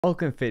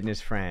Welcome,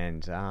 fitness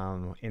friends.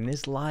 In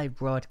this live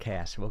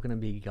broadcast, we're going to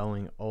be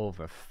going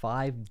over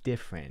 5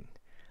 different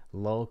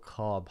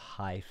low-carb,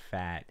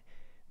 high-fat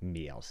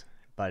meals.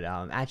 But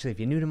actually,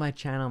 if you're new to my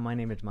channel, my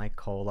name is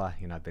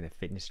𝙒𝘾𝙃𝙏. I've been a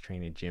fitness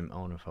trainer, gym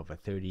owner for over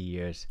 30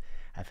 years.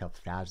 I've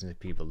helped thousands of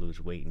people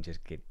lose weight and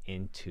just get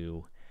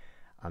into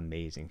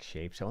amazing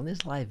shape. So in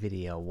this live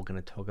video, we're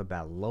going to talk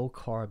about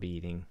low-carb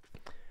eating.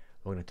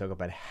 We're going to talk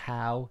about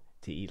how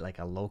to eat like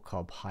a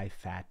low-carb,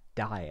 high-fat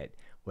diet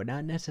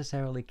without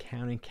necessarily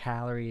counting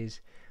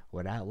calories,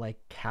 without like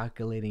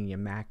calculating your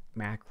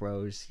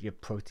macros, your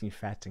protein,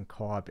 fats, and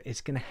carbs. It's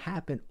going to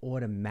happen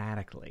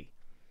automatically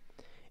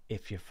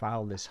if you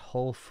follow this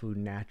whole food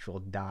natural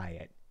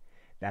diet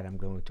that I'm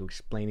going to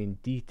explain in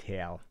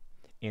detail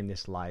in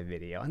this live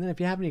video. And then if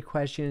you have any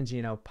questions,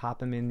 pop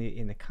them in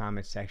the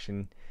comment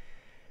section.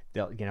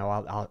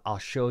 I'll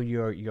show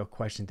your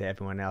question to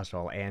everyone else,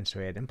 or I'll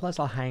answer it. And plus,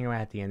 I'll hang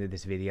around at the end of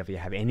this video if you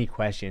have any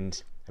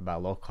questions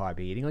about low carb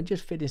eating or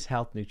just fitness,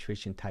 health,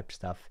 nutrition type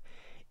stuff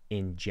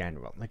in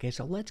general. Okay,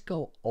 so let's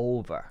go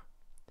over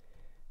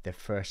the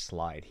first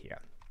slide here.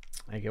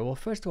 Okay, well,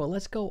 first of all,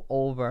 let's go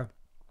over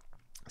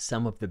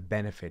some of the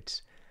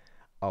benefits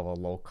of a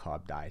low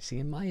carb diet. See,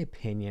 in my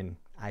opinion,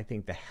 I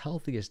think the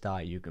healthiest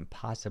diet you can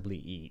possibly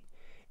eat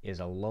is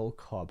a low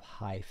carb,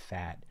 high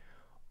fat,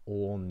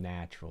 all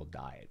natural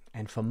diet.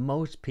 And for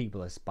most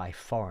people, it's by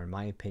far, in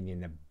my opinion,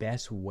 the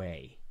best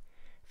way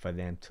for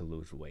them to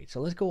lose weight.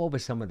 So let's go over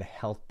some of the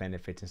health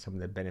benefits and some of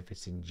the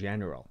benefits in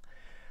general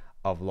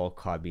of low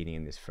carb eating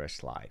in this first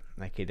slide.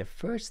 Okay, the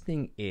first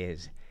thing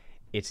is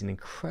it's an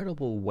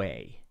incredible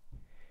way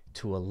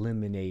to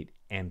eliminate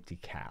empty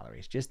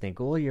calories. Just think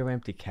all your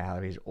empty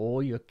calories,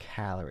 all your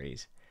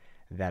calories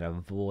that are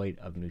void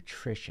of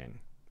nutrition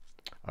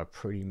are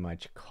pretty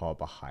much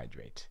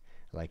carbohydrates.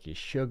 Like your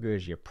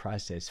sugars, your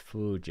processed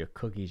foods, your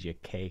cookies, your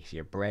cakes,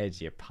 your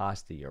breads, your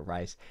pasta, your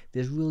rice.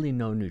 There's really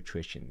no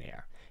nutrition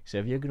there. So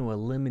if you're going to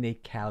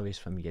eliminate calories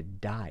from your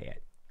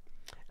diet,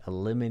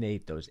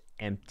 eliminate those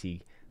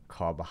empty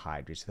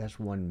carbohydrates. So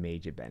that's one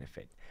major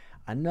benefit.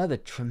 Another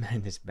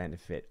tremendous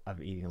benefit of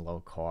eating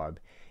low carb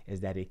is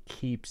that it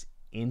keeps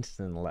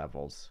insulin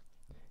levels,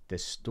 the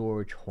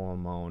storage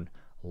hormone,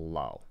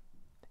 low.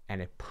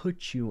 And it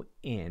puts you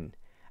in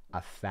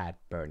a fat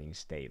burning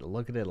state.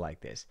 Look at it like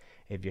this.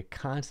 If you're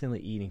constantly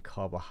eating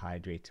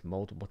carbohydrates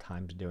multiple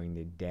times during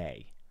the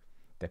day,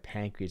 the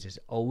pancreas is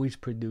always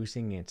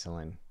producing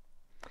insulin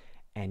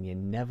and you're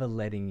never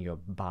letting your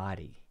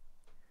body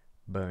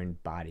burn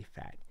body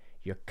fat.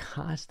 You're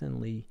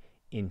constantly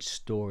in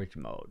storage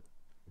mode.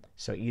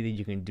 So either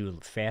you can do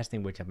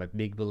fasting, which I'm a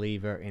big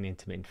believer in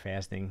intermittent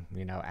fasting.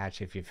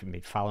 Actually, if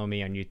you follow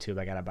me on YouTube,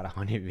 I got about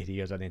 100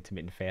 videos on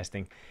intermittent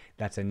fasting.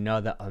 That's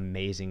another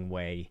amazing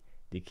way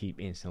to keep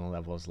insulin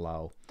levels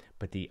low.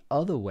 But the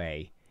other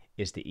way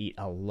is to eat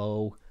a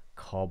low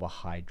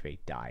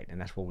carbohydrate diet, and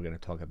that's what we're going to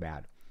talk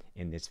about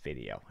in this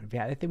video.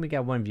 I think we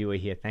got one viewer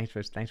here. Thanks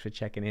for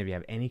checking in. If you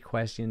have any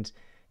questions,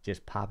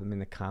 just pop them in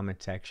the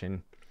comment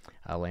section.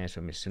 I'll answer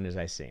them as soon as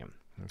I see them.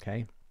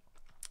 Okay.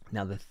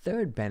 Now the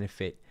third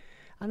benefit,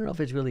 I don't know if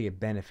it's really a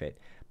benefit,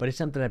 but it's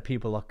something that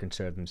people are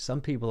concerned with.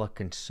 Some people are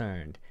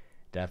concerned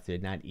that if they're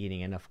not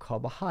eating enough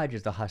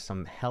carbohydrates, they'll have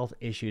some health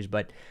issues.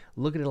 But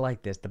look at it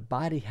like this: the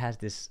body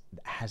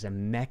has a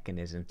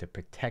mechanism to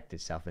protect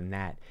itself, and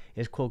that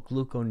is called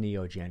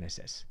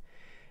gluconeogenesis.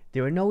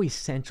 There are no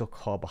essential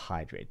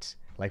carbohydrates.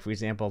 Like, for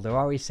example, there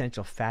are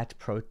essential fats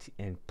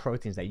and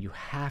proteins that you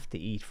have to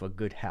eat for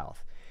good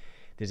health.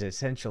 There's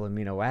essential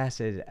amino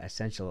acids,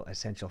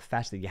 essential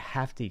fats that you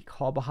have to eat.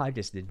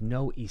 Carbohydrates, there's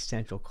no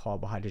essential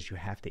carbohydrates you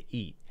have to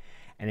eat.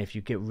 And if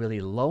you get really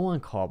low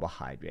on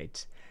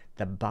carbohydrates,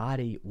 the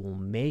body will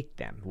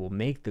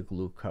make the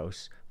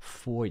glucose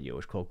for you.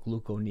 It's called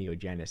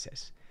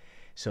gluconeogenesis.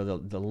 So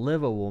the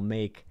liver will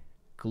make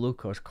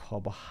glucose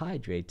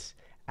carbohydrates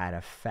out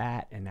of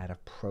fat and out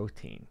of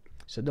protein.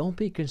 So don't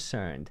be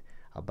concerned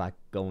about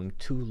going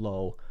too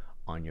low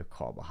on your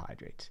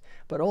carbohydrates.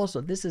 But also,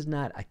 this is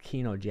not a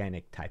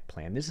ketogenic type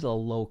plan. This is a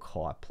low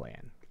carb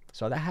plan.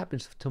 So that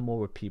happens to more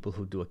with people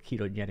who do a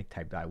ketogenic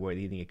type diet where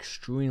they're eating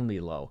extremely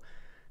low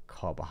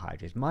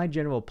carbohydrates. My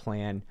general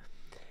plan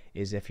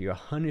is if you're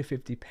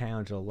 150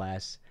 pounds or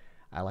less,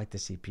 I like to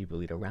see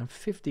people eat around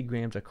 50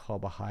 grams of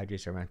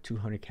carbohydrates, around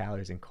 200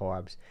 calories in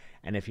carbs.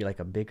 And if you're like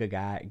a bigger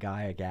guy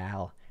or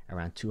gal,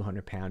 around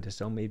 200 pounds or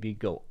so, maybe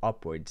go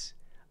upwards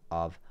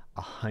of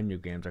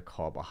 100 grams of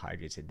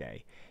carbohydrates a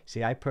day.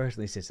 See, I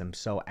personally, since I'm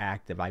so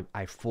active,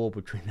 I fall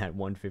between that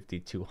 150,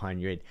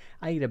 200.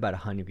 I eat about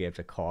 100 grams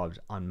of carbs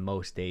on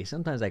most days.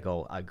 Sometimes I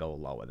go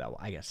lower though.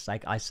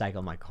 I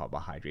cycle my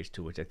carbohydrates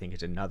too, which I think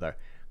is another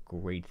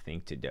great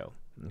thing to do.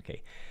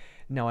 Okay.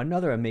 Now,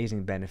 another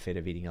amazing benefit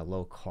of eating a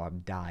low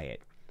carb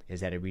diet is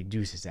that it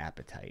reduces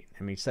appetite.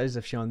 I mean, studies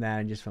have shown that,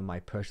 and just from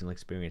my personal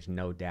experience,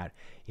 no doubt.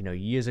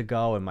 Years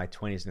ago in my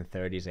 20s and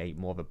 30s, I ate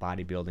more of a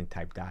bodybuilding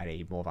type diet. I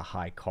ate more of a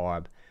high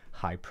carb,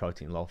 high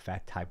protein, low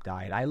fat type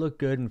diet. I looked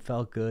good and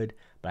felt good,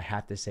 but I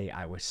have to say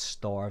I was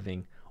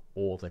starving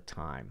all the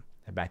time.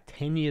 About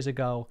 10 years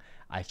ago,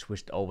 I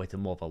switched over to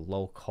more of a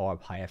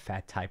low-carb,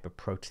 higher-fat type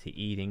approach to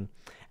eating,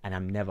 and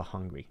I'm never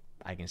hungry.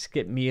 I can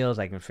skip meals,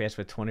 I can fast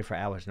for 24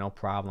 hours, no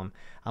problem.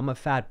 I'm a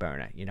fat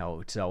burner, you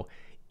know, so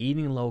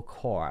eating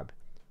low-carb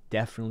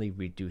definitely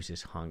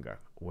reduces hunger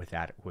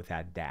without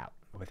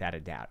a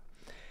doubt.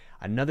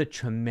 Another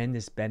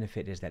tremendous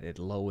benefit is that it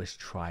lowers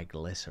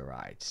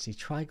triglycerides. See,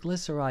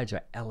 triglycerides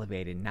are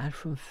elevated not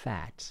from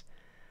fats,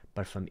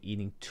 but from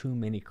eating too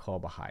many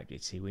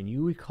carbohydrates. See, when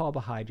you eat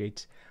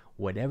carbohydrates,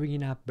 whatever you're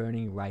not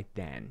burning right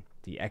then,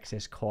 the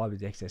excess carbs,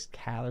 the excess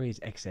calories,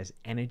 excess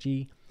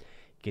energy,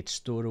 gets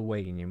stored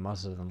away in your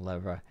muscles and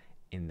liver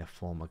in the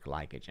form of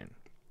glycogen.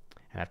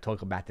 And I've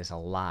talked about this a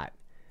lot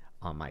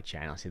on my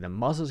channel. See, the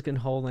muscles can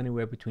hold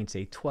anywhere between,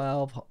 say,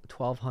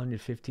 1,200,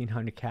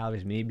 1,500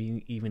 calories,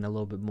 maybe even a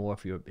little bit more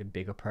if you're a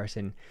bigger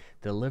person.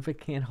 The liver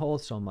can't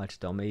hold so much,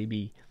 though,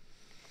 maybe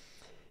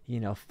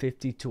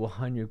 50 to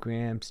 100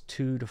 grams,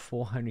 200 to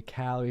 400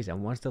 calories.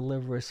 And once the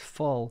liver is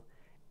full,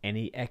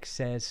 any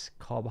excess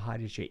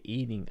carbohydrates you're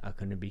eating are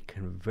going to be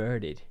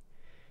converted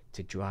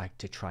to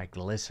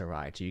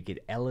triglycerides. So you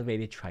get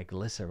elevated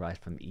triglycerides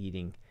from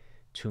eating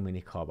too many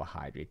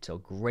carbohydrates. So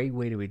great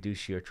way to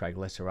reduce your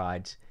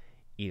triglycerides,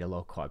 eat a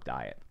low-carb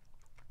diet.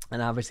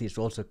 And obviously it's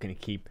also going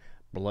to keep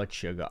blood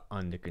sugar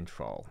under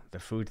control. The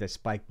foods that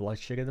spike blood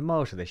sugar the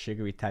most are the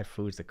sugary type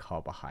foods, the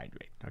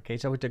carbohydrate. Okay,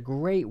 so it's a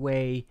great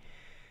way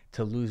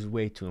to lose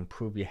weight, to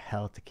improve your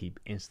health, to keep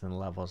insulin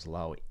levels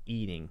low,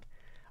 eating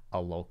a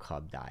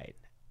low-carb diet.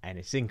 And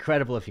it's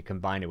incredible if you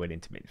combine it with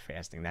intermittent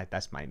fasting.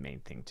 That's my main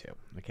thing too.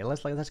 Okay,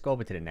 let's go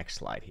over to the next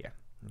slide here.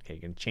 Okay, you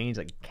can change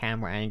like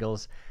camera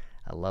angles.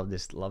 I love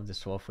the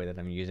software that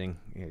I'm using.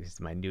 It's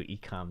my new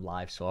Ecom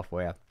Live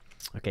software.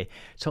 Okay,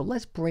 so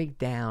let's break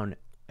down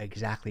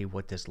exactly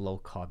what this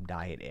low-carb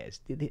diet is.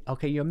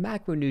 Okay, your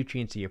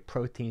macronutrients are your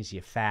proteins,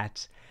 your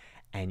fats,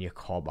 and your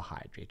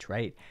carbohydrates,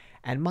 right?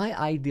 And my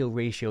ideal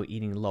ratio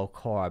eating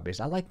low-carb is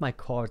I like my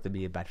carbs to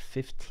be about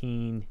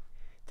 15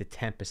 to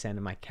 10%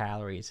 of my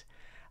calories.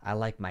 I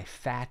like my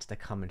fats to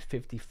come in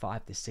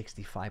 55 to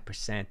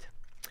 65%.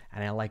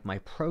 And I like my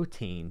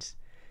proteins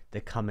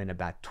to come in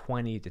about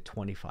 20 to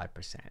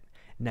 25%.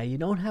 Now, you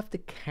don't have to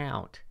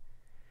count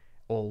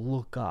or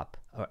look up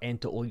or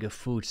enter all your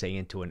food, say,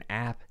 into an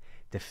app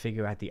to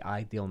figure out the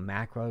ideal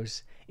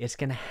macros. It's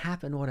going to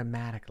happen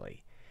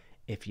automatically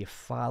if you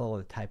follow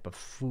the type of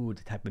food,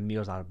 the type of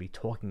meals I'll be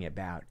talking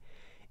about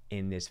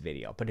in this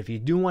video. But if you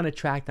do want to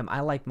track them, I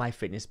like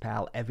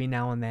MyFitnessPal. Every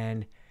now and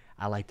then,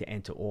 I like to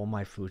enter all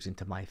my foods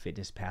into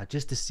MyFitnessPal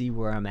just to see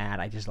where I'm at.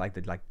 I just like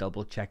to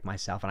double check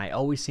myself, and I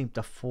always seem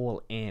to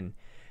fall in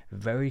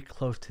very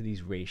close to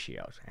these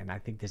ratios. And I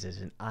think this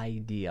is an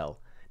ideal,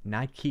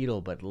 not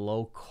keto, but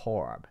low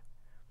carb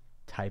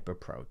type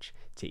approach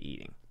to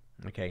eating.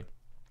 Okay.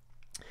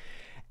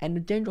 And the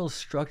general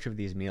structure of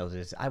these meals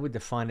is, I would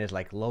define it as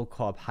like low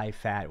carb, high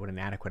fat with an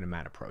adequate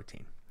amount of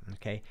protein.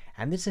 Okay.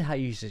 And this is how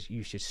you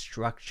should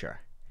structure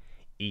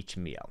each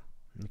meal.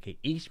 Okay,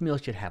 each meal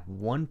should have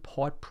 1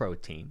 part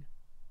protein.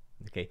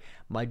 Okay,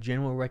 my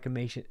general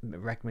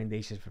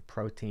recommendations for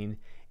protein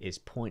is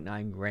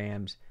 0.9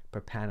 grams per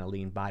pound of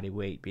lean body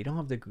weight, but you don't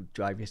have to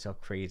drive yourself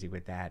crazy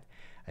with that.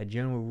 A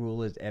general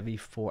rule is every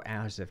 4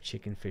 ounces of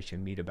chicken, fish,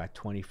 and meat, about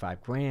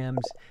 25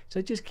 grams. So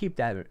just keep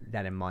that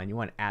in mind. You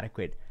want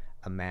adequate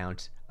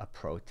amounts of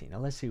protein. Now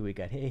let's see what we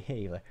got.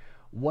 Hey,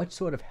 what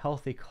sort of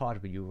healthy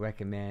carbs would you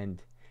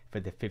recommend for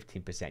the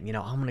 15%? You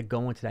know, I'm going to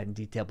go into that in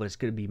detail, but it's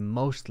going to be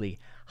mostly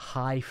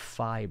high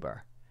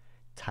fiber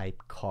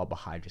type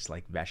carbohydrates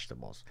like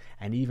vegetables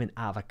and even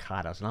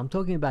avocados. And I'm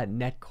talking about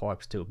net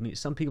carbs too.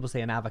 Some people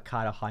say an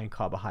avocado high in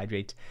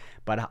carbohydrates,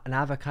 but an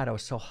avocado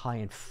is so high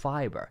in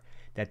fiber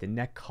that the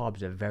net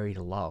carbs are very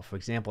low. For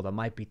example, there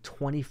might be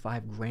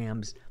 25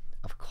 grams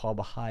of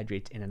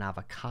carbohydrates in an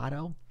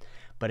avocado,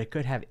 but it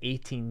could have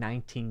 18,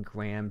 19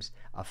 grams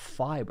of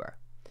fiber.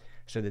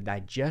 So the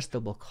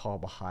digestible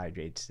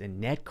carbohydrates, the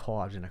net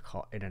carbs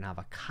in an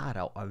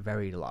avocado are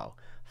very low,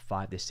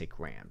 5 to 6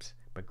 grams.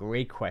 But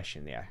great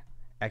question there.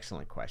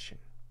 Excellent question.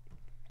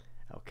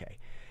 Okay.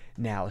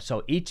 Now,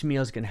 so each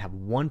meal is going to have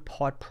 1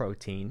 part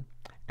protein,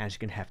 and it's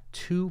going to have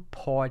 2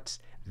 parts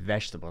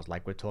vegetables,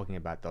 like we're talking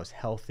about, those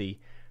healthy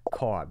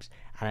carbs.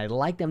 And I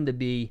like them to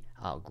be,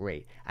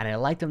 and I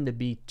like them to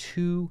be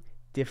 2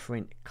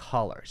 different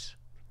colors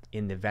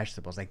in the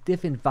vegetables, like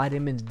different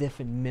vitamins,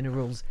 different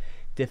minerals,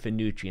 different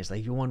nutrients.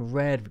 Like you want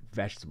red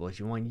vegetables,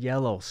 you want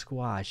yellow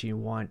squash, you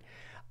want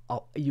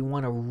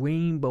a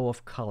rainbow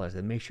of colors,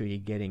 and make sure you're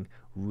getting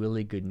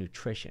really good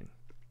nutrition.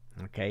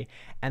 Okay,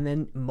 and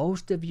then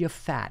most of your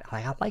fat,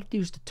 I like to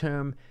use the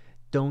term,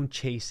 don't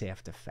chase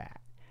after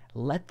fat.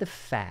 Let the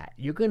fat,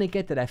 you're going to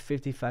get to that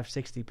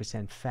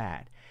 55-60%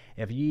 fat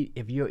if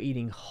you're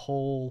eating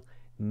whole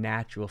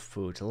natural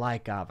foods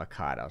like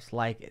avocados,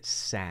 like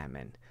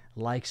salmon,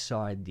 like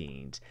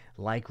sardines,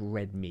 like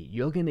red meat.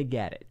 You're going to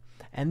get it.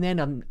 And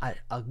then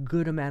a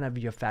good amount of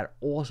your fat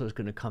also is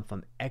going to come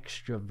from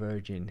extra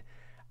virgin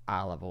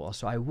olive oil.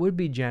 So I would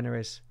be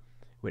generous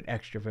with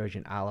extra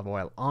virgin olive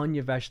oil on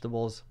your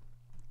vegetables,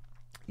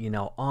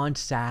 on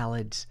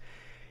salads,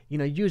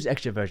 use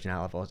extra virgin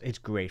olive oils. It's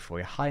great for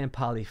you. High in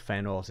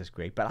polyphenols is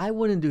great, but I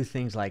wouldn't do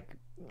things like,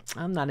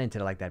 I'm not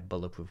into like that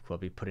bulletproof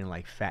quote, be putting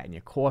like fat in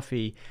your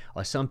coffee,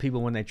 or some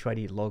people when they try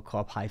to eat low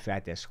carb, high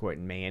fat, they're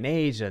squirting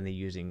mayonnaise and they're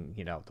using,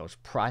 those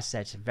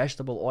processed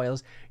vegetable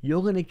oils.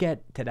 You're going to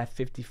get to that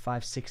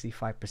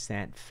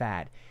 55-65%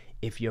 fat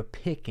if you're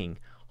picking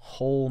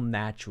whole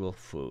natural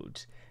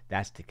foods.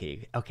 That's the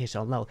key. Okay,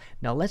 so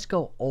now let's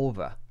go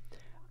over,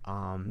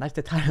 that's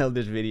the title of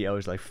this video,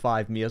 is like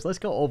 5 meals. Let's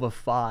go over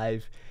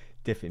 5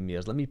 different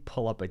meals. Let me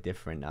pull up a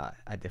different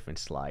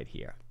slide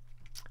here.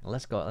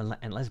 Let's go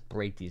and let's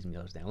break these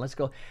meals down. Let's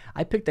go.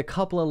 I picked a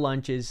couple of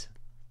lunches,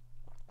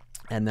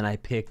 and then I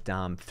picked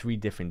 3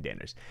 different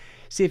dinners.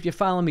 See, if you're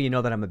following me, you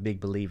know that I'm a big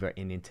believer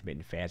in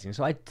intermittent fasting.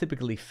 So I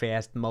typically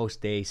fast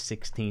most days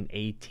 16,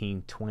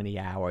 18, 20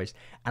 hours,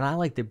 and I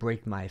like to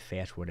break my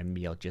fast with a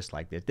meal just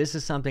like this. This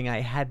is something, I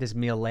had this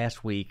meal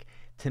last week.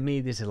 To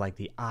me, this is like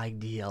the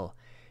ideal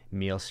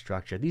meal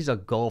structure. These are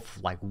Gulf,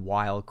 like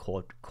wild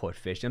caught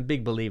fish. I'm a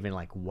big believer in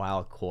like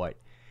wild caught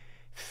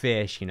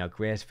fish,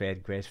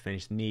 grass-fed,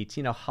 grass-finished meats,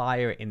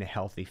 higher in the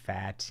healthy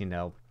fats,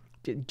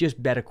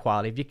 just better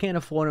quality. If you can't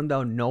afford them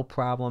though, no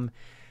problem.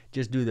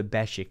 Just do the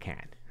best you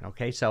can.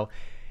 Okay, so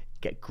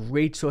get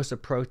great source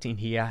of protein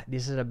here.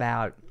 This is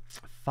about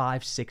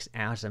 5-6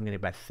 ounces. I'm getting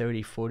about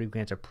 30-40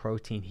 grams of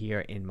protein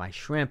here in my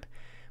shrimp.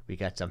 We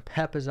got some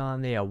peppers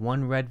on there,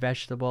 1 red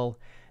vegetable.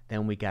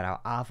 Then we got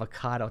our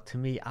avocado. To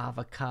me,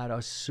 avocado,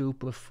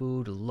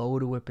 superfood,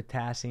 loaded with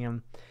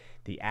potassium.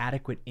 The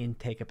adequate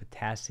intake of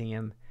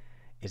potassium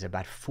is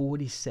about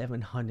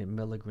 4,700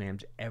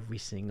 milligrams every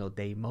single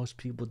day. Most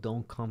people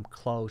don't come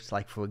close.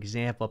 Like, for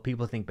example,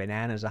 people think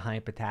bananas are high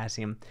in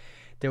potassium.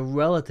 They're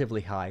relatively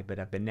high, but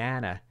a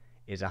banana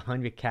is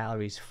 100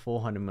 calories,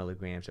 400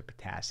 milligrams of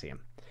potassium.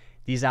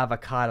 These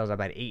avocados are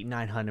about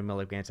 800-900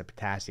 milligrams of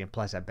potassium,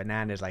 plus a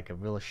banana is like a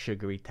real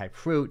sugary type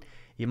fruit.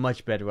 You're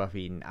much better off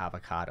eating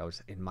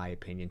avocados, in my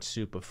opinion.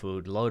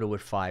 Superfood, loaded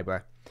with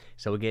fiber.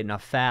 So we're getting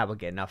enough fat, we're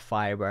getting enough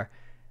fiber.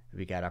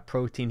 We got our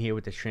protein here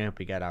with the shrimp.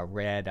 We got our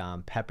red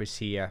peppers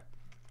here.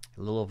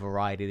 A little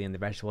variety in the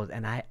vegetables.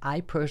 And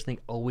I personally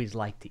always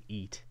like to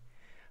eat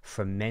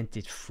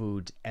fermented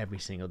foods every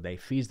single day.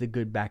 Feeds the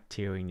good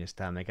bacteria in your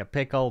stomach. A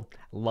pickle,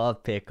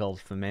 love pickles,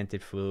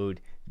 fermented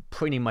food.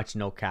 Pretty much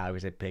no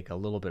calories. I pick a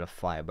little bit of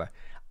fiber.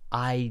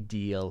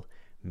 Ideal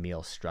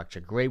meal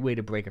structure. Great way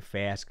to break a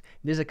fast.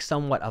 This is like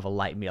somewhat of a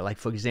light meal. Like,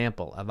 for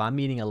example, if I'm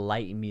eating a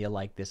light meal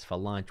like this for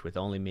lunch with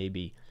only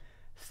maybe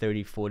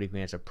 30-40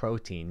 grams of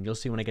protein, you'll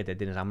see when I get to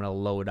dinner, I'm going to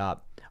load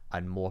up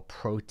on more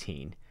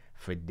protein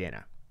for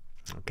dinner.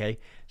 Okay,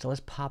 so let's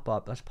pop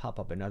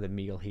up another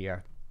meal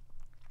here.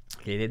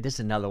 Okay, this is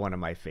another one of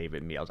my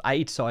favorite meals. I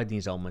eat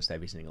sardines almost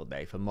every single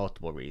day for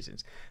multiple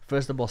reasons.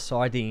 First of all,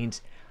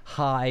 sardines,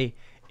 high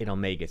in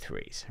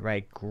omega-3s,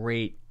 right?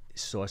 Great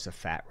source of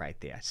fat right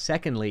there.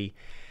 Secondly,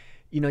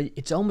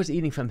 it's almost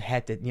eating from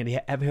head to, you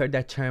ever heard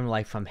that term,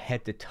 like from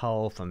head to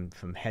toe, from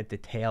head to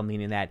tail,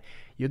 meaning that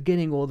you're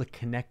getting all the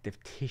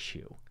connective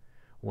tissue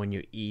when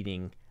you're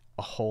eating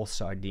a whole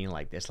sardine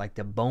like this. Like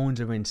the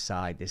bones are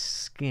inside, the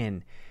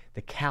skin,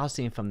 the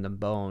calcium from the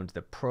bones,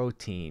 the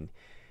protein,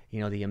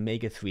 the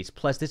omega-3s.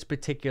 Plus, this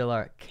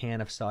particular can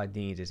of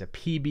sardines is a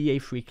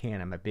PBA-free can.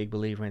 I'm a big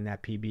believer in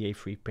that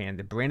PBA-free can.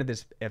 The brand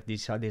of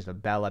these sardines is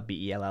Bella,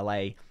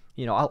 B-E-L-L-A.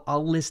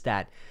 I'll list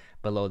that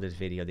below this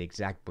video, the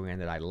exact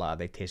brand that I love.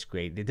 They taste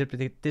great.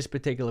 This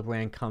particular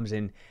brand comes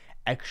in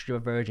extra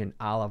virgin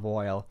olive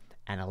oil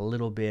and a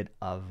little bit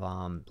of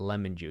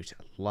lemon juice.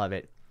 I love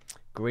it.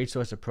 Great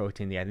source of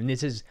protein there. And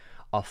this is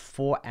a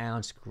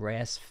 4-ounce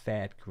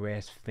grass-fed,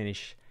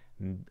 grass-finished,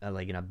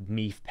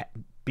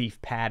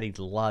 beef patties.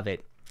 Love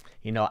it.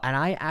 And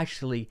I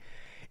actually,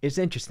 it's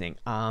interesting.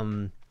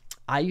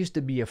 I used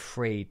to be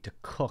afraid to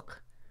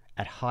cook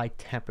at high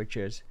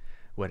temperatures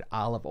with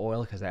olive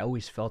oil because I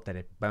always felt that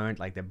it burned,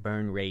 like the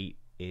burn rate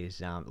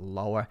is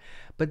lower.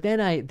 But then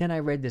I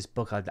read this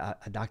book, a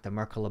Dr.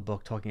 𝙒𝘼𝙏𝘾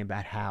book, talking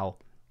about how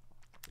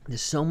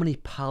there's so many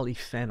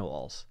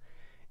polyphenols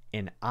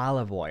in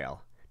olive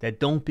oil that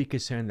don't be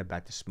concerned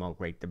about the smoke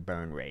rate, the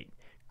burn rate.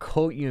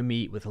 Coat your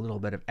meat with a little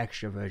bit of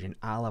extra virgin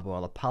olive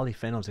oil. The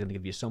polyphenols are going to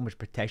give you so much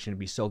protection and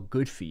be so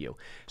good for you.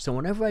 So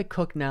whenever I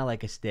cook now,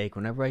 like a steak,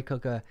 whenever I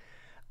cook a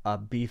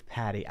beef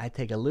patty, I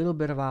take a little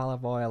bit of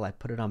olive oil, I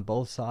put it on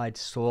both sides,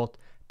 salt,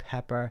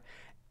 pepper.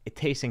 It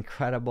tastes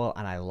incredible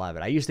and I love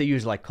it. I used to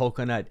use like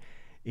coconut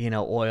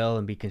oil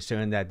and be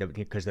concerned that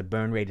because the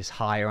burn rate is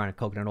higher on a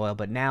coconut oil,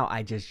 but now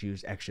I just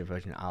use extra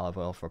virgin olive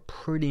oil for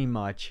pretty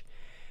much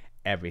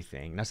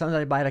everything. Now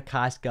sometimes I buy it at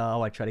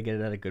Costco. I try to get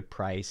it at a good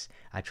price.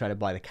 I try to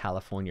buy the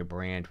California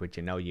brand, which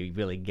you're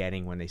really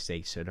getting when they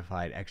say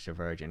certified extra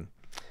virgin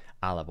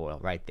olive oil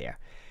right there.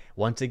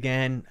 Once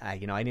again, I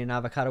eat an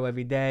avocado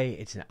every day.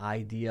 It's an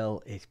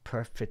ideal, it's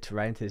perfect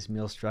right into this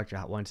meal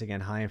structure. Once again,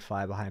 high in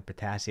fiber, high in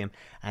potassium.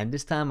 And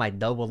this time I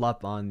double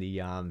up on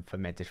the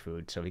fermented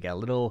food. So we got a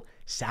little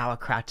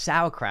sauerkraut.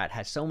 Sauerkraut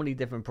has so many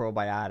different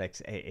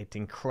probiotics. It's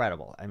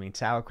incredible. I mean,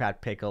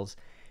 sauerkraut pickles,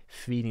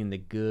 feeding the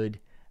good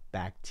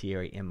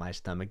bacteria in my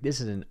stomach.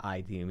 This is an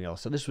ideal meal.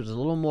 So this was a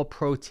little more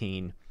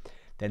protein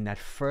than that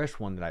first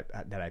one that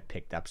I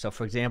picked up. So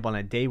for example, on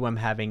a day where I'm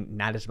having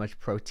not as much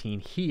protein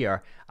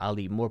here, I'll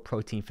eat more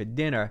protein for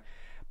dinner.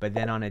 But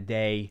then on a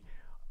day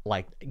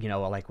like, you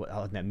know, like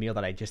that meal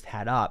that I just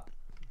had up,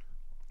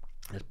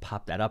 let's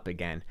pop that up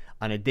again.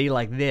 On a day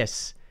like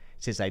this,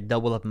 since I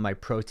double up in my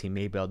protein,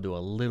 maybe I'll do a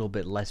little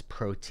bit less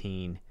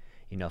protein,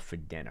 you know, for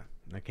dinner.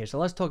 Okay, so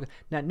let's talk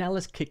now.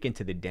 Let's kick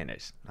into the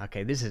dinners.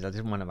 Okay, this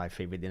is one of my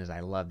favorite dinners. I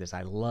love this.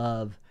 I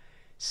love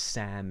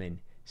salmon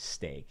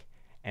steak.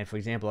 And for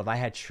example, if I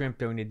had shrimp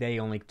during the day,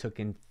 only took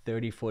in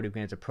 30-40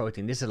 grams of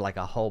protein. This is like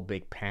a whole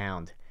big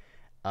pound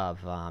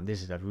of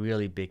this is a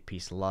really big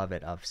piece. Love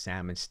it, of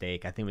salmon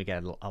steak. I think we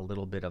got a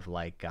little bit of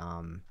like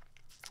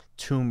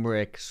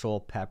turmeric,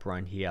 salt, pepper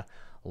on here.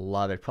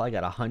 Love it. Probably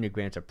got 100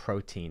 grams of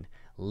protein,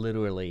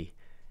 literally,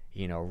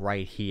 you know,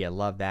 right here.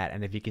 Love that.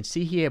 And if you can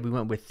see here, we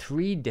went with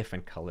 3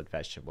 different colored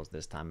vegetables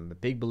this time. I'm a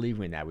big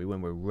believer in that. We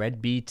went with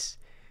red beets.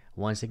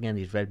 Once again,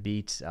 these red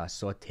beets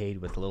sauteed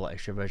with a little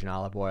extra virgin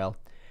olive oil,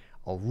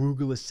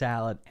 arugula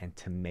salad, and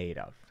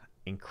tomato.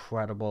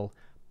 Incredible,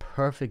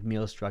 perfect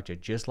meal structure,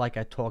 just like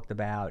I talked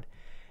about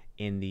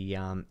in the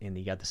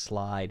other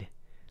slide.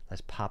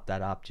 Let's pop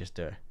that up just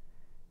to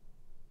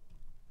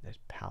let's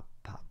pop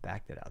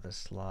back to the other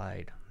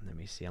slide. Let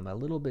me see. I'm a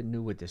little bit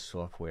new with this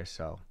software,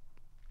 so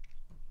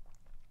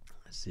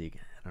let's see.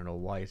 I don't know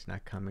why it's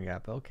not coming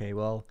up. Okay,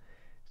 well,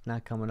 it's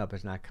not coming up.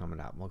 It's not coming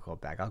up. We'll go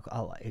back.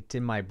 It's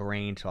in my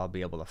brain, so I'll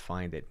be able to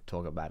find it and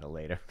talk about it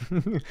later.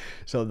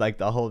 So like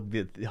the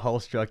whole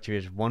structure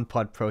is 1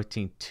 part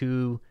protein,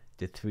 2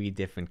 to 3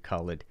 different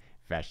colored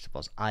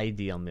vegetables.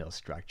 Ideal meal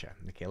structure.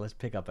 Okay, let's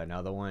pick up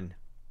another one.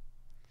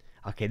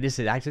 Okay, this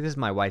is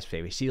my wife's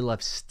favorite. She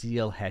loves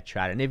steelhead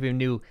trout. I never even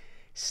knew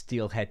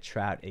steelhead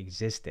trout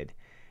existed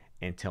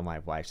until my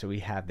wife. So we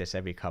have this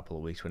every couple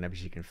of weeks whenever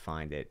she can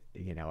find it,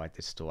 you know, at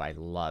the store. I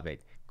love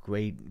it.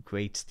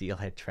 Great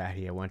steelhead trout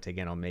here. Once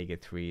again,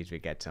 omega-3s. We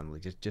get some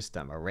just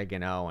some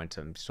oregano and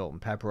some salt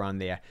and pepper on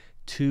there.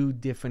 2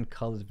 different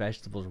colored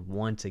vegetables.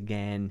 Once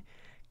again,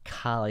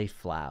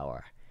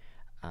 cauliflower,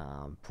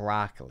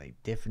 broccoli,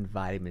 different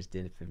vitamins,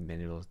 different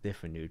minerals,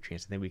 different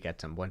nutrients. And then we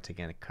got some, once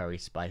again, a curry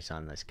spice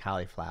on this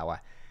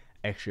cauliflower,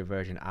 extra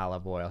virgin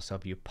olive oil. So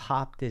if you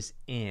pop this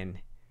in,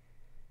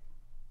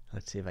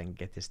 let's see if I can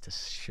get this to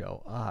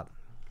show up.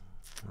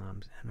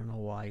 I don't know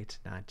why it's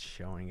not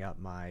showing up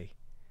my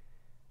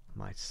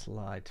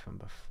slides from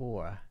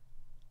before.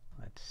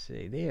 Let's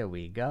see. There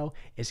we go.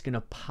 It's going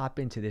to pop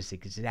into this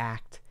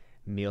exact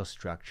meal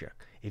structure.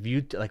 If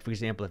you, like, for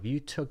example, if you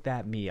took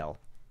that meal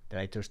that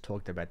I just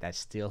talked about, that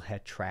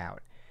steelhead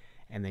trout,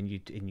 and then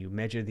you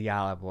measure the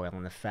olive oil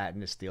and the fat in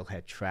the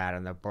steelhead trout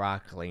and the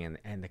broccoli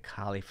and the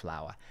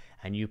cauliflower,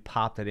 and you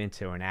pop it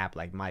into an app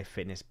like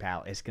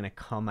MyFitnessPal, it's going to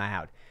come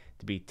out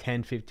to be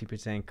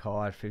 10-50%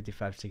 carb,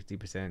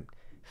 55-60%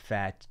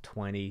 fat,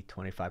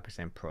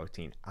 20-25%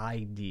 protein.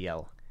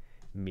 Ideal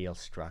meal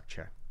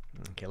structure.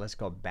 Okay, let's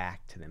go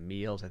back to the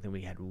meals. I think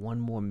we had one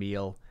more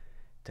meal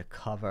to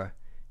cover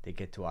to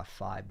get to our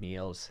 5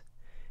 meals.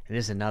 And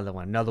this is another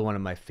one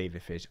of my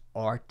favorite fish,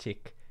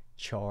 Arctic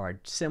chard,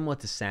 similar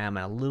to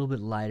salmon, a little bit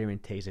lighter in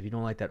taste. If you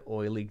don't like that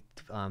oily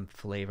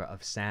flavor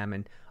of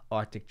salmon,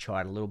 Arctic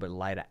chard, a little bit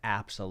lighter,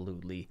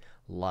 absolutely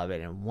love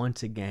it. And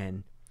once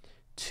again,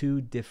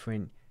 2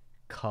 different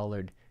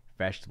colored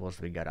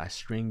vegetables. We got our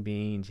string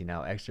beans, you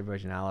know, extra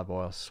virgin olive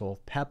oil,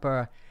 salt,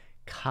 pepper,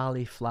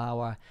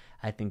 cauliflower.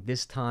 I think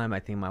this time,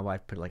 my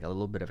wife put like a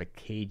little bit of a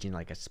Cajun,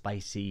 like a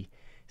spicy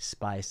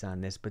spice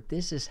on this. But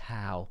this is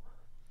how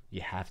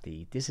you have to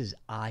eat. This is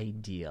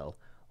ideal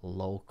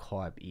low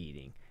carb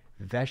eating.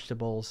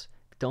 Vegetables.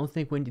 Don't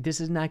think this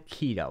is not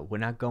keto. We're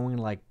not going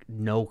like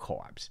no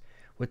carbs.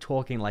 We're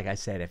talking, like I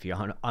said, if you're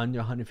under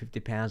 150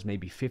 pounds,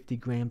 maybe 50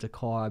 grams of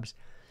carbs.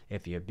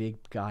 If you're a big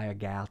guy or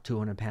gal,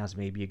 200 pounds,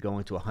 maybe you're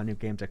going to 100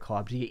 grams of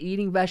carbs. You're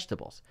eating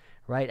vegetables,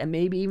 right? And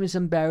maybe even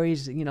some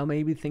berries, you know,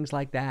 maybe things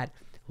like that.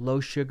 Low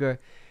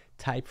sugar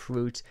type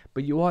fruits.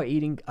 But you are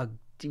eating a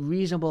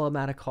reasonable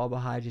amount of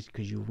carbohydrates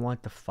because you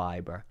want the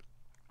fiber.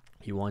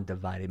 You want the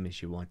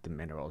vitamins, you want the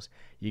minerals.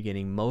 You're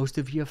getting most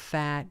of your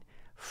fat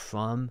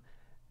from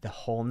the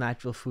whole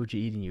natural food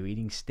you're eating. You're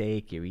eating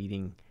steak, you're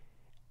eating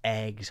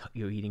eggs,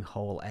 you're eating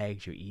whole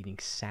eggs, you're eating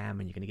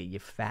salmon. You're going to get your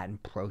fat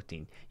and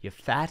protein. Your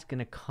fat's going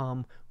to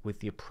come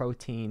with your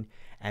protein,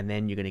 and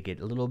then you're going to get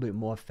a little bit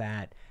more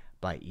fat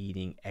by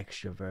eating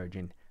extra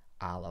virgin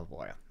olive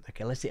oil.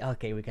 Okay, let's see.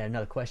 Okay, we got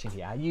another question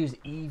here. I use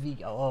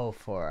EVO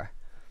for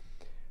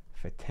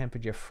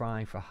temperature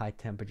frying, for high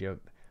temperature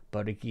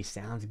butter ghee.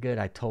 Sounds good.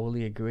 I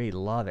totally agree.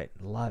 Love it.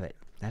 Love it.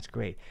 That's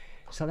great.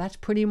 So that's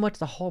pretty much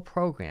the whole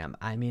program.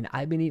 I mean,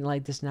 I've been eating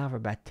like this now for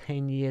about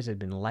 10 years. It's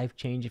been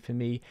life-changing for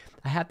me.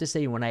 I have to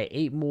say, when I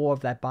ate more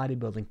of that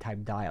bodybuilding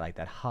type diet, like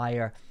that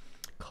higher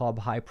carb,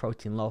 high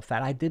protein, low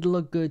fat, I did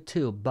look good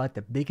too. But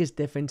the biggest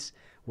difference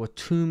were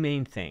 2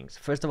 main things.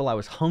 First of all, I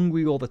was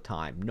hungry all the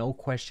time. No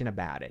question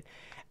about it.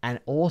 And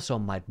also,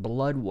 my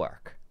blood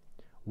work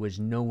was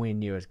nowhere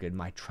near as good.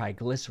 My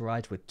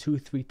triglycerides were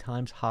 2-3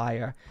 times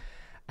higher.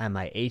 and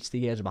my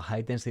HDLs, my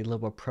high density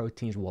liver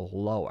proteins were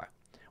lower.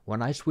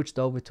 When I switched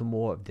over to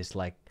more of this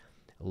like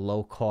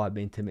low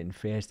carb intermittent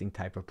fasting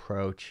type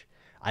approach,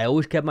 I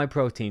always kept my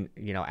protein,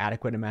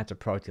 adequate amounts of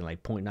protein,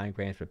 like 0.9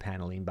 grams per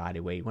pound of lean body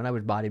weight. When I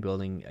was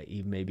bodybuilding,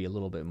 even maybe a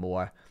little bit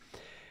more.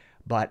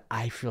 But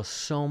I feel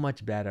so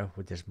much better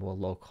with this more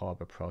low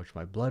carb approach.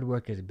 My blood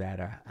work is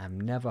better. I'm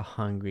never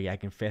hungry. I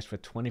can fast for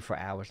 24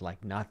 hours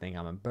like nothing.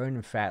 I'm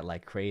burning fat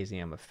like crazy.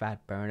 I'm a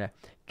fat burner.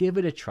 Give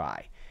it a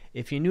try.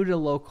 If you're new to the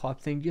low carb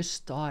thing, just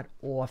start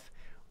off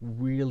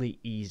really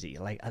easy.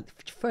 Like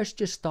first,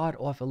 just start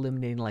off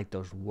eliminating like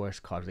those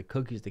worst carbs, the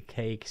cookies, the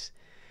cakes,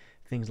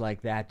 things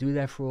like that. Do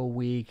that for a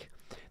week.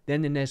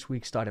 Then the next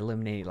week, start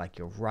eliminating like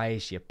your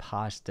rice, your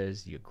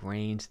pastas, your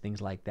grains,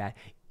 things like that.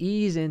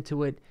 Ease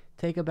into it.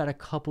 Take about a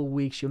couple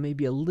weeks. You'll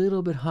maybe a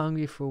little bit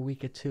hungry for a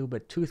week or two,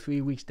 but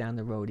 2-3 weeks down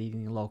the road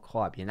eating low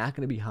carb, you're not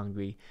going to be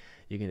hungry.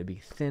 You're going to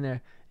be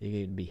thinner. You're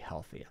going to be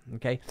healthier.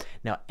 Okay.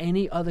 Now,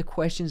 any other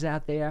questions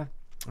out there?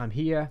 I'm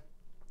here.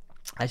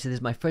 I said this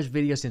is my first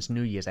video since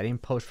New Year's. I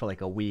didn't post for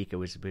like a week. It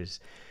was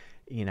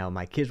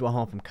my kids were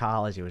home from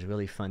college. It was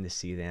really fun to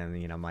see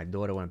them. My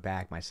daughter went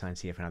back. My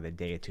son's here for another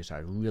day or two, so I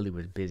really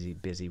was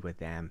busy with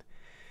them.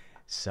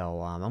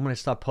 So I'm going to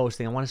start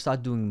posting. I want to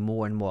start doing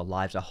more and more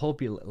lives. I hope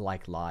you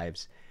like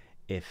lives.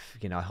 I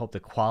hope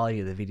the quality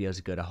of the video is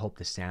good. I hope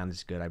the sound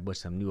is good. I bought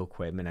some new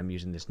equipment. I'm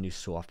using this new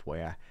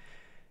software.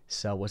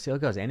 So we'll see how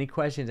it goes. Any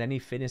questions? Any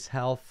fitness,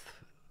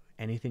 health,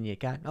 anything you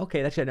got?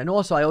 Okay, that's it. And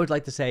also, I always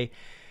like to say,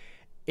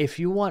 if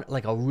you want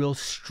like a real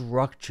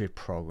structured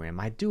program,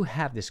 I do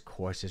have this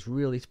course.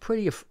 It's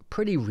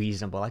pretty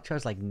reasonable. I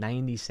charge like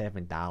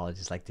 $97.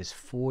 It's like this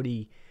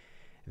 40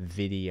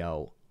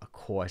 video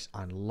course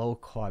on low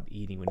carb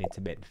eating with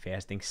intermittent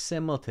fasting,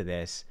 similar to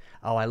this.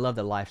 Oh, I love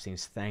the live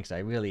streams. Thanks. I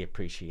really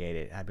appreciate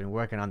it. I've been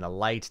working on the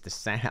lights, the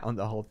sound,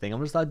 the whole thing. I'm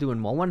going to start doing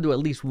more. I want to do at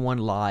least one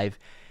live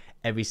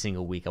every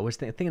single week. I was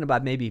thinking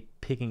about maybe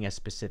picking a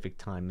specific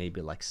time,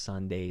 maybe like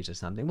Sundays or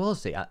something. We'll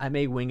see. I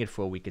may wing it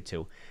for a week or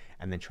two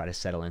and then try to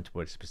settle into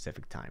a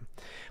specific time.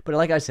 But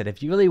like I said,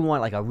 if you really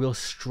want like a real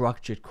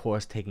structured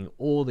course, taking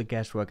all the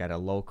guesswork out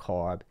of low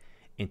carb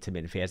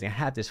intermittent fasting, I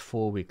have this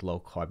 4-week low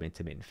carb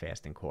intermittent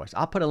fasting course.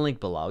 I'll put a link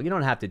below. You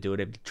don't have to do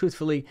it.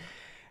 Truthfully,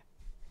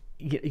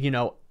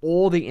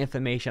 all the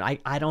information,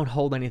 I don't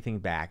hold anything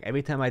back.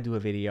 Every time I do a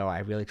video, I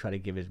really try to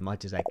give as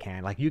much as I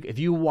can. Like if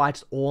you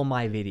watched all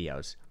my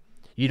videos,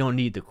 you don't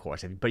need the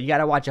course, but you got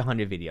to watch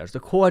 100 videos. The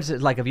course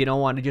is like, if you don't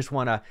want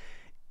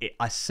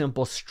a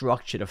simple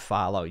structure to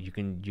follow, you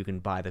can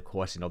buy the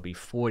course, and it'll be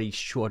 40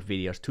 short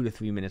videos, 2 to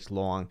 3 minutes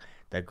long,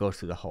 that goes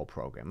through the whole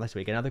program. Let's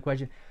make another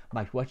question.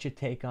 Mike, what's your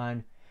take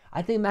on?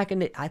 I think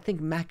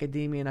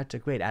macadamia nuts are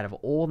great. Out of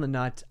all the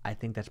nuts, I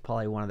think that's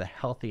probably one of the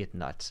healthiest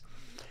nuts.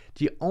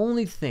 The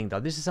only thing,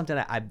 though, this is something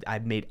that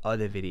I've made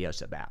other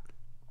videos about.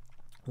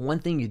 One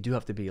thing you do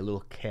have to be a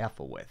little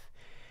careful with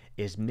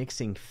is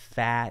mixing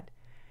fat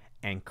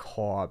and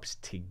carbs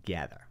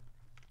together,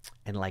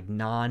 and like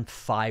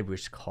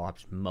non-fibrous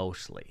carbs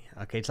mostly.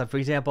 Okay, so for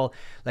example,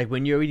 like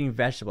when you're eating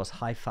vegetables,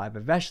 high fiber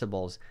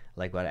vegetables,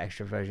 like what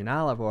extra virgin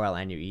olive oil,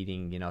 and you're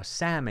eating,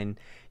 salmon,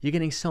 you're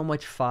getting so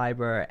much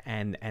fiber,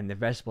 and the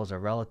vegetables are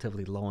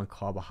relatively low in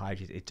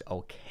carbohydrates. It's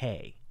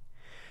okay.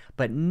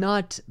 But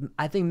nuts,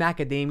 I think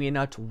macadamia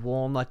nuts,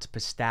 walnuts,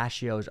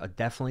 pistachios are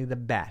definitely the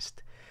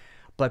best.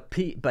 But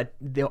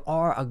there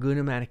are a good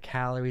amount of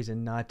calories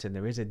in nuts, and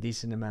there is a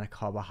decent amount of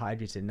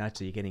carbohydrates in nuts,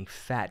 so you're getting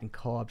fat and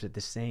carbs at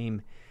the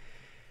same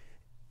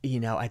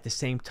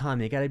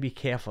time. You got to be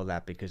careful of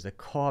that, because the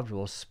carbs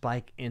will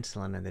spike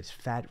insulin, and there's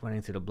fat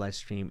running through the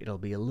bloodstream. It'll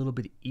be a little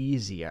bit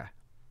easier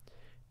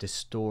to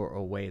store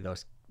away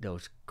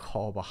those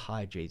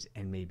carbohydrates,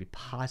 and maybe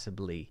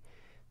possibly,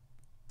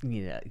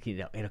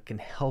 it can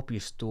help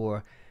you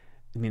store.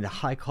 The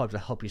high carbs will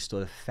help you store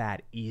the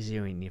fat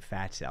easier in your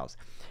fat cells.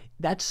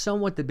 That's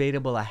somewhat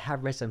debatable. I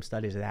have read some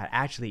studies of that.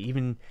 Actually,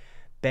 even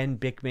Ben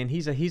Bikman,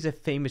 he's a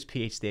famous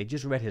PhD. I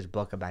just read his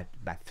book about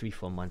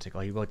 3-4 months ago.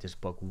 He wrote this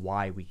book,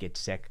 Why We Get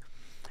Sick,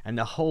 and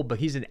the whole book.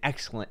 He's an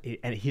expert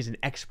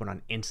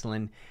on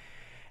insulin,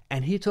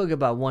 and he talked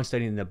about one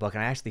study in the book.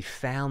 And I actually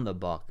found the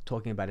book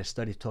talking about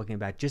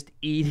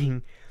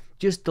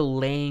just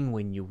delaying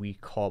when you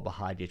eat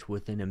carbohydrates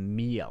within a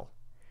meal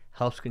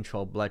helps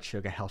control blood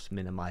sugar, helps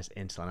minimize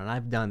insulin. And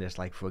I've done this.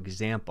 Like, for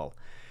example,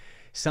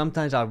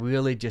 sometimes I'll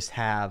really just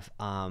have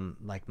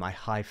like my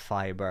high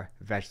fiber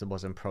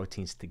vegetables and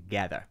proteins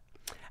together.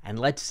 And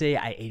let's say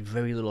I ate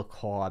very little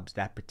carbs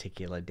that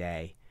particular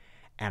day,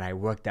 and I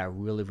worked out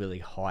really, really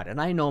hard. And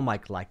I know my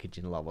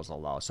glycogen levels are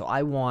low, so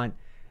I want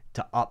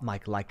to up my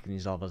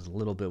glycogen levels a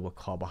little bit with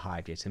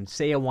carbohydrates. And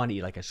say I want to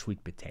eat like a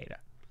sweet potato.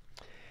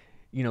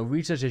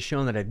 Research has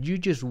shown that if you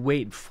just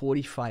wait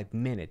 45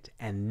 minutes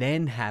and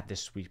then have the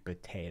sweet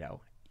potato,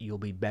 you'll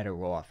be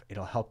better off.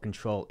 It'll help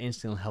control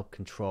insulin, help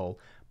control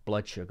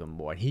blood sugar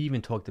more. He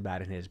even talked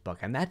about it in his book.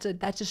 And that's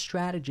a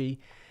strategy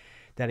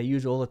that I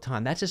use all the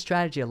time. That's a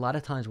strategy a lot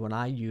of times when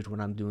I'm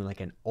doing like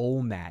an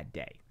OMAD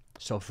day.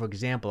 So for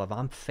example, if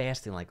I'm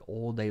fasting like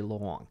all day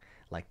long,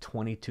 like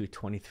 22,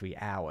 23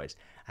 hours,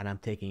 and I'm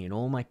taking in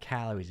all my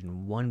calories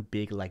in one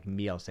big like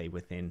meal, say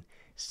within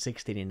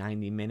 60 to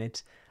 90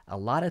 minutes, a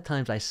lot of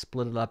times I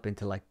split it up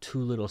into like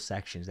two little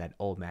sections at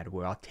OMAD,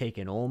 where I'll take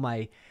in all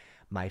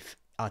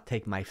I'll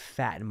take my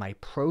fat and my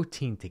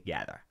protein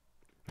together,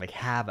 like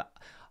have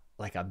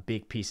like a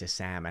big piece of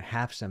salmon,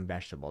 have some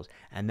vegetables,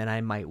 and then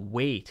I might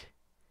wait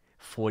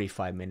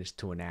 45 minutes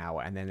to an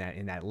hour, and then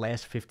in that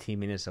last 15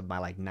 minutes of my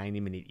like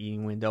 90-minute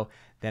eating window,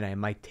 then I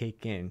might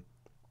take in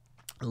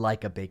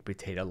like a baked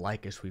potato,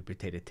 like a sweet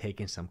potato,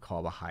 take in some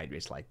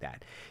carbohydrates like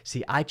that.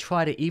 See, I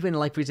try to, even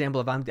like, for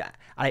example,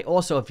 I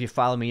also, if you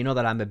follow me, you know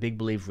that I'm a big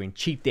believer in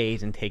cheat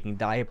days and taking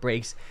diet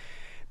breaks.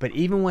 But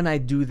even when I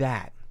do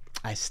that,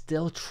 I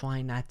still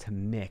try not to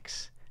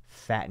mix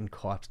fat and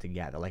carbs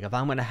together. Like if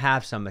I'm going to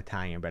have some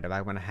Italian bread, if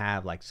I'm going to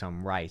have like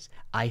some rice,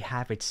 I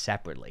have it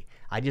separately.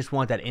 I just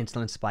want that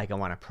insulin spike. I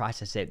want to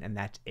process it, and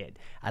that's it.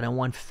 I don't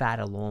want fat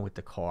along with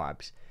the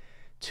carbs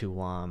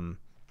to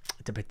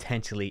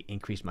potentially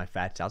increase my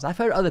fat cells. I've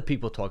heard other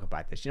people talk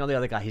about this. You know, the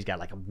other guy, he's got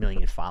like 1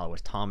 million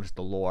followers, Thomas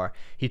DeLore.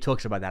 He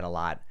talks about that a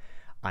lot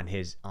on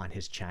his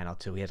channel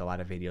too. He has a lot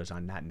of videos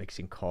on not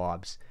mixing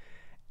carbs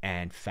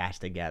and fats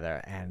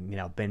together. And, you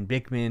know, Ben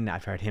Bikman,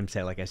 I've heard him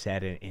say, like I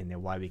said, in the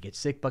Why We Get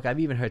Sick book. I've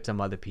even heard some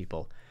other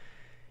people,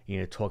 you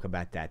know, talk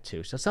about that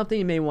too. So something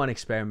you may want to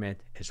experiment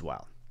as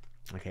well.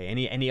 Okay,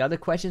 any other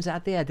questions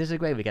out there? This is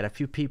great. We got a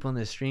few people in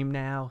the stream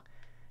now.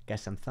 Got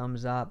some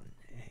thumbs up.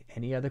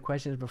 Any other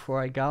questions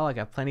before I go? I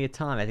got plenty of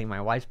time. I think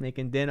my wife's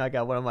making dinner. I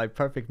got one of my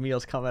perfect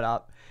meals coming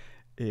up.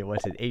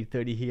 What's it,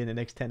 8:30 here in the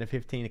next 10 to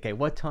 15? Okay,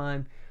 what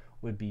time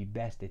would be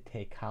best to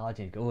take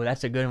collagen? Oh,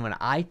 that's a good one.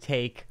 I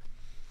take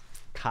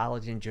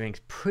collagen drinks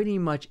pretty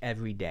much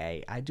every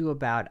day. I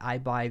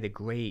buy the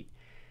Great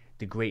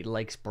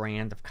Lakes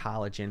brand of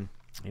collagen.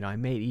 You know,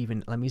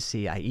 let me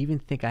see, I even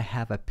think I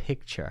have a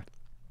picture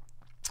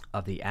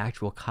of the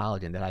actual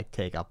collagen that I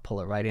take. I'll pull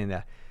it right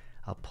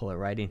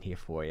in here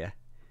for you.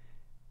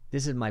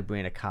 This is my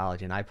brand of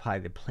collagen. I apply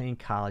the plain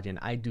collagen.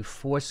 I do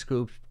 4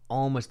 scoops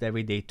almost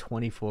every day,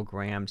 24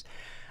 grams.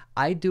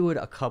 I do it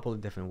a couple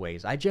of different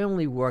ways. I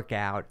generally work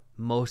out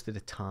most of the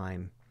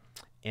time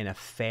in a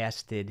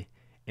fasted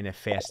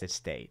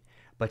state.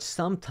 But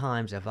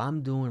sometimes if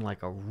I'm doing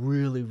like a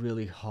really,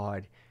 really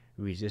hard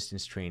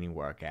resistance training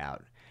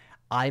workout,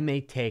 I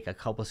may take a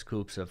couple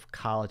scoops of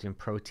collagen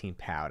protein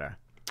powder,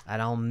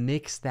 and I'll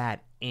mix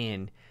that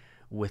in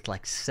with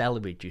like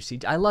celery juice. See,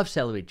 I love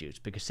celery juice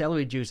because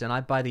celery juice, and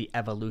I buy the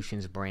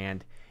Evolutions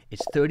brand,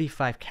 it's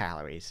 35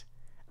 calories,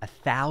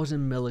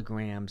 1,000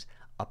 milligrams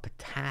of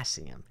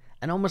potassium,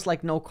 and almost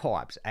like no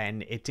carbs,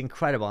 and it's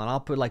incredible. And I'll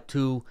put like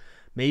 2,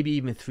 maybe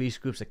even 3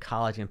 scoops of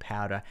collagen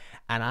powder,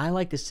 and I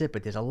like to sip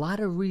it. There's a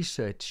lot of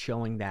research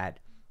showing that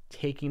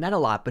not a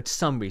lot, but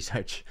some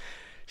research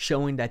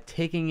showing that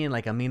taking in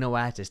like amino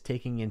acids,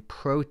 taking in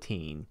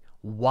protein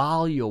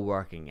while you're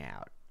working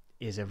out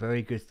is a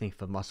very good thing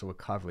for muscle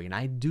recovery. And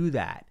I do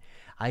that.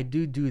 I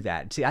do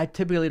that. See, I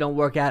typically don't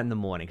work out in the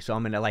morning. So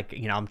I'm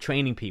I'm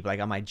training people.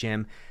 Like at my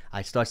gym,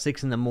 I start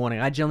 6 in the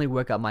morning. I generally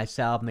work out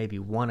myself maybe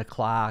 1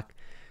 o'clock,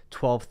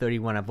 12:30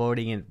 when I've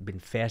already been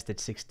fasted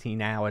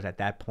 16 hours at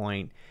that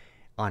point.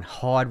 On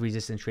hard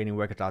resistance training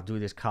workouts, I'll do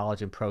this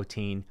collagen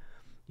protein,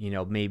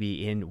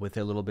 maybe in with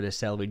a little bit of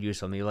celery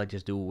juice, or maybe I'll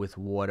just do it with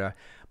water.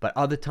 But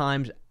other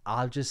times,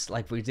 I'll just,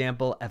 like, for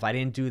example, if I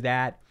didn't do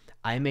that,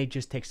 I may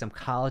just take some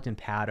collagen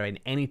powder, and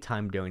any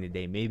time during the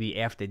day, maybe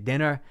after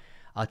dinner,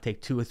 I'll take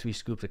 2 or 3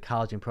 scoops of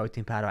collagen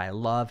protein powder. I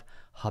love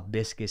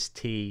hibiscus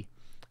tea,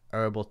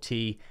 herbal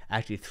tea.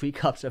 Actually, 3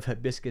 cups of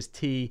hibiscus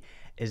tea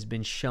has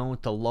been shown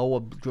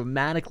to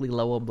dramatically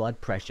lower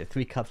blood pressure.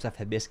 3 cups of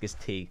hibiscus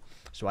tea.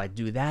 So I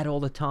do that all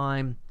the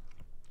time.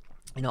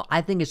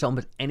 I think it's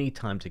almost any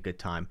time's a good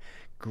time.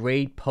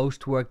 Great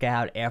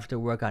post-workout, after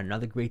workout,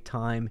 another great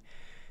time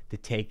to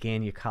take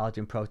in your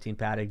collagen protein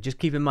powder. Just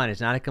keep in mind, it's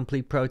not a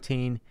complete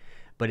protein,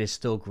 but it's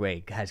still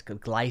great. It has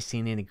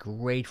glycine in it,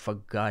 great for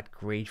gut,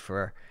 great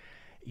for,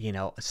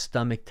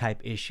 stomach type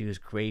issues,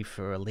 great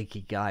for a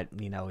leaky gut.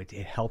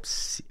 It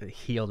helps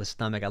heal the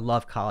stomach. I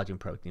love collagen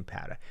protein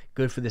powder.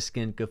 Good for the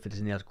skin, good for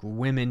the nails.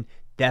 Women,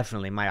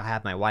 definitely. I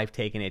have my wife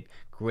taking it.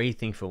 Great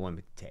thing for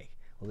women to take.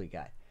 What do we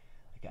got?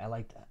 I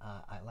like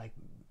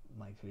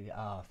Mike's video.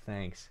 Oh,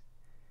 thanks.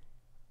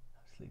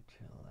 Sleep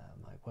chill out,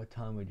 Mike. What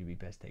time would you be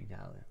best take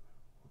down?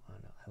 Oh,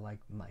 no. I like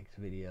Mike's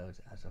videos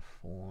as a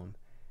form.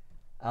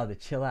 Oh, the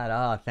chill out.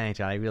 Oh, thanks,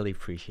 John. I really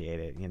appreciate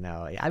it.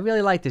 I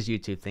really like this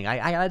YouTube thing.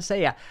 I'd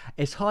say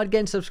it's hard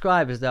getting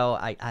subscribers, though.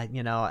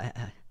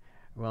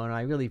 Ron,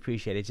 I really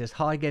appreciate it. It's just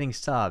hard getting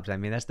subs. I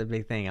mean, that's the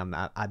big thing.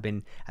 I've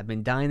been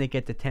dying to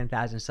get to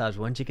 10,000 subs.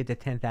 Once you get to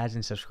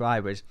 10,000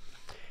 subscribers,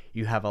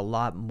 you have a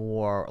lot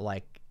more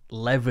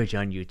leverage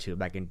on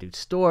YouTube. I can do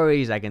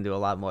stories. I can do a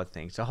lot more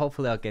things. So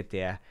hopefully I'll get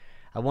there.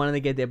 I wanted to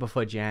get there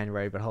before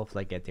January, but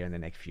hopefully I get there in the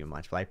next few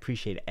months. But I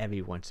appreciate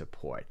everyone's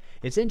support.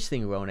 It's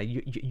interesting, Rona.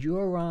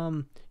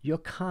 Your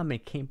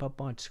comment came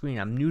up on screen.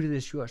 I'm new to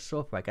this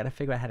software. I got to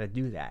figure out how to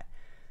do that.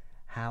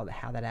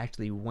 how that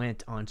actually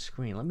went on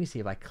screen. Let me see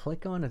if I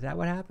click on it. Is that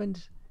what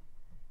happened?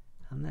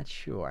 I'm not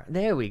sure.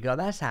 There we go.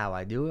 That's how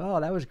I do it. Oh,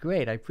 that was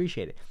great. I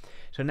appreciate it.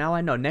 So now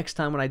I know next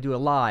time when I do a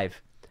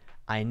live,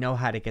 I know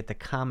how to get the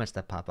comments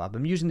that pop up.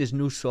 I'm using this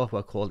new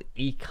software called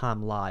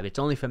Ecom Live. It's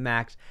only for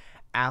Macs.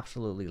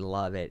 Absolutely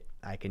love it.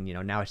 I can,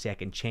 now I see I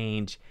can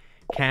change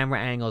camera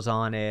angles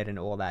on it and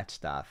all that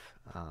stuff.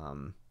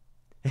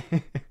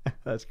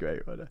 That's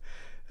great.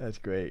 That's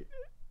great.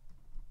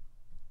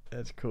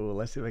 That's cool.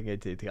 Let's see if I can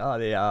get to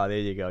there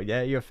you go.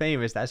 Yeah, you're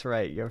famous. That's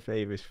right. You're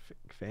famous.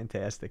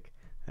 Fantastic.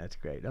 That's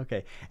great.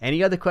 Okay.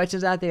 Any other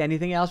questions out there?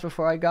 Anything else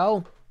before I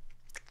go?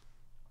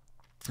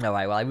 All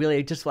right. Well,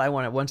 I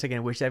want to once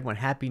again wish everyone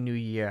Happy New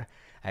Year.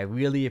 I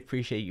really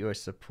appreciate your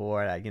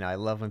support. I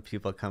love when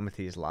people come with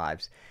these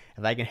lives.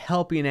 If I can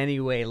help you in any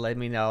way, let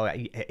me know.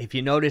 If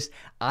you notice,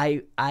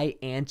 I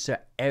answer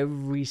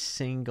every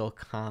single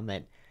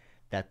comment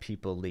that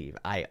people leave.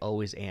 I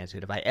always answer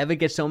it. If I ever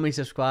get so many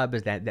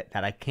subscribers that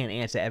I can't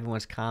answer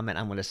everyone's comment,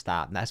 I'm going to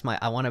stop.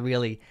 I want to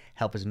really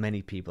help as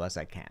many people as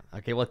I can.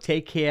 Okay, well,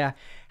 take care.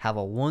 Have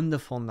a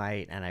wonderful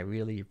night, and I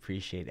really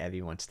appreciate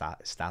everyone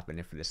stopping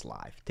in for this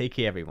live. Take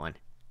care, everyone.